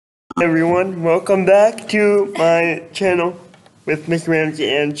Everyone, welcome back to my channel with Miss Ramsay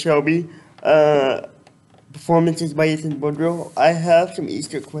and Shelby. Performances by Ethan Woodrow. I have some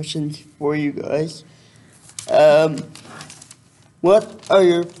Easter questions for you guys. What are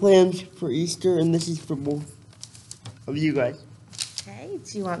your plans for Easter? And this is for both of you guys. Okay,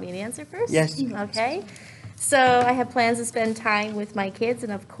 do you want me to answer first? Yes. Okay. So I have plans to spend time with my kids,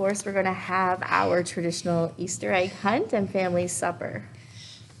 and of course we're going to have our traditional Easter egg hunt and family supper.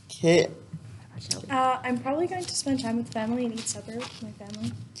 Okay. I'm probably going to spend time with family and eat supper with my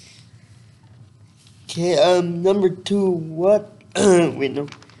family. Okay, number two, what, wait, no.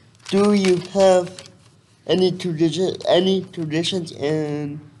 Do you have any traditions,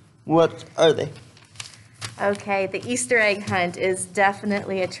 and what are they? Okay, the Easter egg hunt is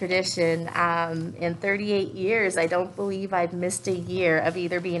definitely a tradition. In 38 years, I don't believe I've missed a year of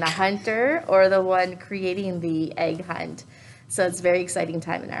either being a hunter or the one creating the egg hunt. So it's a very exciting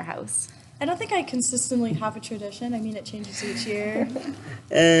time in our house. I don't think I consistently have a tradition. I mean, it changes each year.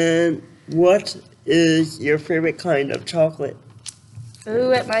 And what is your favorite kind of chocolate?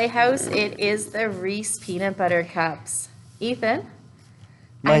 Ooh, at my house, it is the Reese peanut butter cups. Ethan?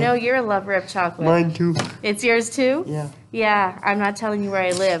 I know you're a lover of chocolate. Mine too. It's yours too? Yeah. Yeah, I'm not telling you where I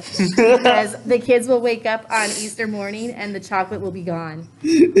live because the kids will wake up on Easter morning and the chocolate will be gone.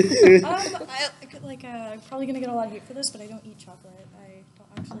 I'm probably gonna get a lot of hate for this, but I don't eat chocolate. I don't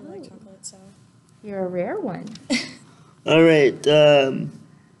actually like chocolate, so. You're a rare one. All right. Do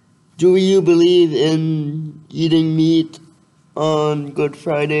you believe in eating meat on Good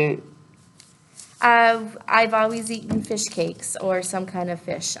Friday? I've always eaten fish cakes or some kind of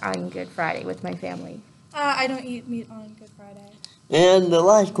fish on Good Friday with my family. I don't eat meat on Good Friday. And the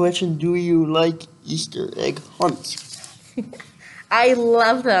last question, do you like Easter egg hunts? I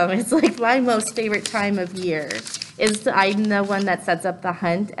love them. It's like my most favorite time of year. I'm the one that sets up the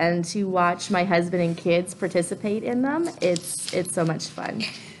hunt, and to watch my husband and kids participate in them, it's so much fun.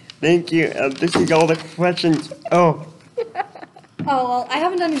 Thank you. This is all the questions. Oh, well, I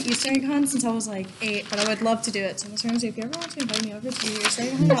haven't done an Easter egg hunt since I was like 8, but I would love to do it. So, Ms. Ramsay, if you ever want to invite me over to your Easter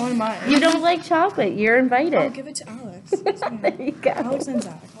egg hunt, I wouldn't mind. You don't like chocolate. You're invited. I'll give it to Alex. There you go. Alex and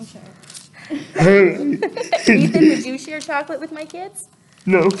Zach. I'll share. Ethan, would you share chocolate with my kids?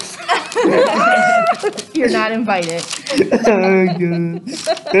 no. You're not invited. Oh,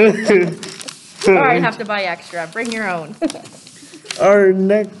 God. Or I'd have to buy extra. Bring your own.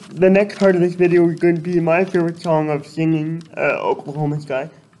 The next part of this video is going to be my favorite song of singing, Oklahoma Sky.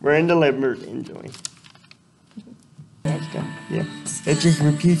 Miranda Lambert, enjoy. Let's go. Yeah. It just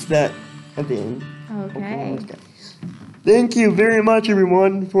repeats that at the end. Okay. Thank you very much,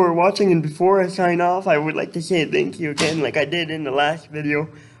 everyone, for watching. And before I sign off, I would like to say thank you again, like I did in the last video,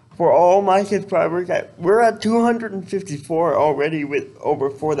 for all my subscribers. We're at 254 already with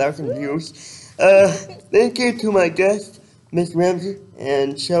over 4,000 views. Thank you to my guests, Miss Ramsay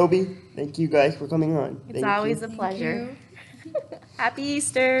and Shelby. Thank you guys for coming on. It's always a pleasure. Happy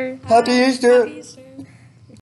Easter. Happy Easter. Happy Easter.